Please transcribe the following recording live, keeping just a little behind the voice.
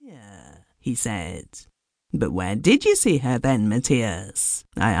he said. "But where did you see her then, Matthias?"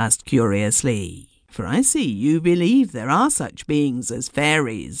 I asked curiously, for I see you believe there are such beings as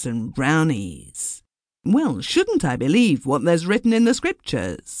fairies and brownies. "Well, shouldn't I believe what there's written in the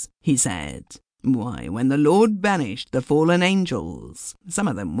scriptures?" he said. "Why, when the Lord banished the fallen angels, some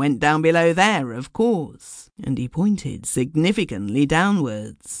of them went down below there, of course," and he pointed significantly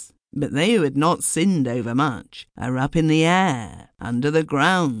downwards. "But they who had not sinned overmuch are up in the air, under the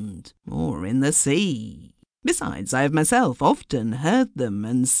ground, or in the sea. Besides, I have myself often heard them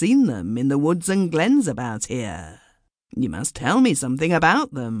and seen them in the woods and glens about here." "You must tell me something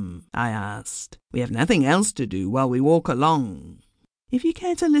about them," I asked. "We have nothing else to do while we walk along." "If you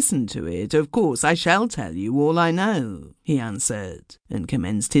care to listen to it, of course I shall tell you all I know," he answered, and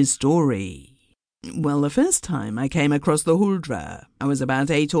commenced his story. "Well, the first time I came across the Huldra, I was about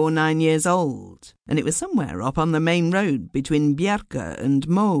 8 or 9 years old, and it was somewhere up on the main road between Bjerke and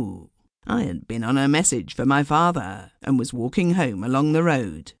Mo. I had been on a message for my father, and was walking home along the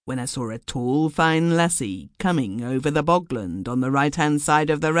road, when I saw a tall, fine lassie coming over the bogland on the right-hand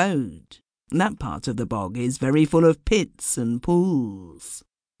side of the road. That part of the bog is very full of pits and pools.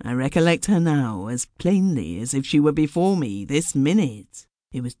 I recollect her now as plainly as if she were before me this minute.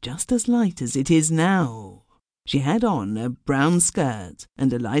 It was just as light as it is now. She had on a brown skirt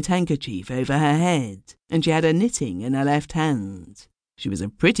and a light handkerchief over her head, and she had a knitting in her left hand. She was a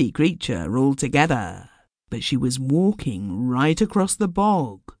pretty creature altogether, but she was walking right across the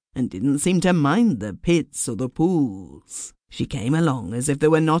bog, and didn't seem to mind the pits or the pools. She came along as if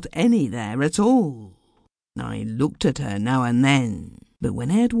there were not any there at all. I looked at her now and then, but when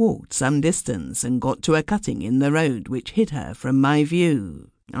I had walked some distance and got to a cutting in the road which hid her from my view,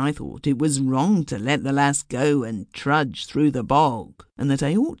 I thought it was wrong to let the lass go and trudge through the bog, and that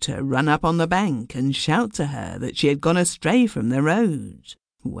I ought to run up on the bank and shout to her that she had gone astray from the road.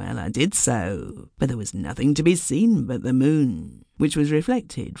 Well, I did so, but there was nothing to be seen but the moon, which was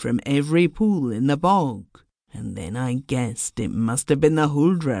reflected from every pool in the bog, and then I guessed it must have been the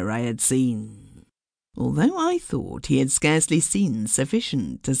Huldra I had seen. Although I thought he had scarcely seen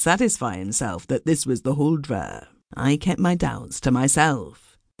sufficient to satisfy himself that this was the Huldra, I kept my doubts to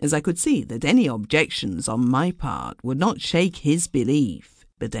myself, as I could see that any objections on my part would not shake his belief,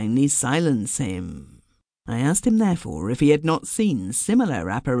 but only silence him. I asked him therefore if he had not seen similar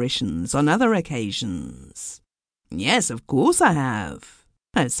apparitions on other occasions. "Yes, of course I have.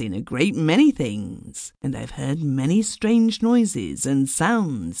 I've seen a great many things, and I've heard many strange noises and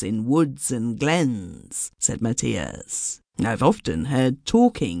sounds in woods and glens," said Matthias. "I've often heard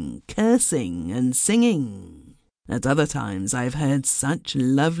talking, cursing, and singing. At other times I've heard such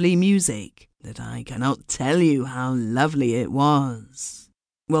lovely music that I cannot tell you how lovely it was.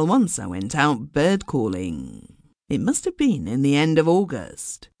 Well, once I went out bird-calling. It must have been in the end of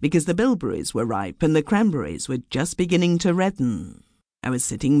August, because the bilberries were ripe and the cranberries were just beginning to redden. I was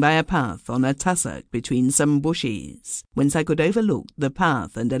sitting by a path on a tussock between some bushes, whence I could overlook the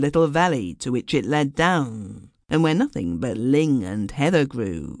path and a little valley to which it led down, and where nothing but ling and heather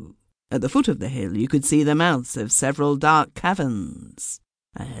grew. At the foot of the hill you could see the mouths of several dark caverns.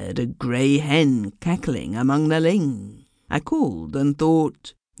 I heard a grey hen cackling among the ling. I called and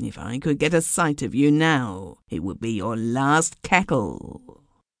thought, if I could get a sight of you now, it would be your last cackle.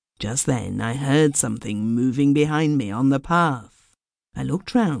 Just then I heard something moving behind me on the path. I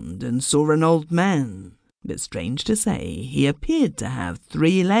looked round and saw an old man, but strange to say, he appeared to have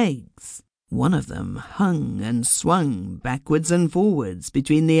 3 legs. One of them hung and swung backwards and forwards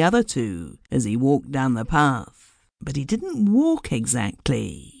between the other 2 as he walked down the path. But he didn't walk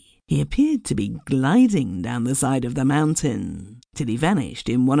exactly. He appeared to be gliding down the side of the mountain, till he vanished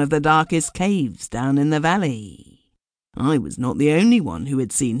in one of the darkest caves down in the valley. I was not the only one who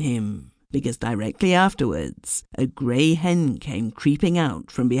had seen him, because directly afterwards a grey hen came creeping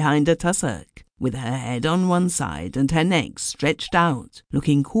out from behind a tussock, with her head on one side and her neck stretched out,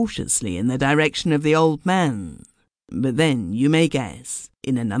 looking cautiously in the direction of the old man. But then, you may guess,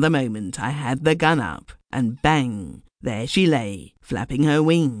 in another moment I had the gun up, and bang, there she lay, flapping her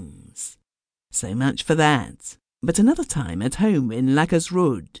wings. So much for that. But another time at home in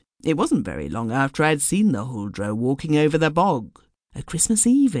Lakesrud, it wasn't very long after I had seen the Huldra walking over the bog. A Christmas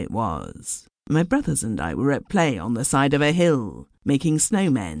Eve it was. My brothers and I were at play on the side of a hill, making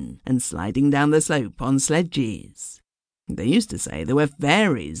snowmen and sliding down the slope on sledges. They used to say there were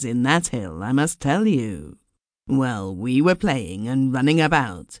fairies in that hill, I must tell you. Well, we were playing and running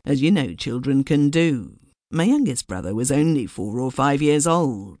about, as you know children can do. My youngest brother was only 4 or 5 years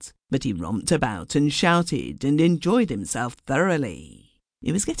old, but he romped about and shouted and enjoyed himself thoroughly.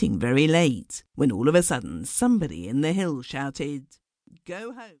 It was getting very late, when all of a sudden somebody in the hill shouted, "Go home!"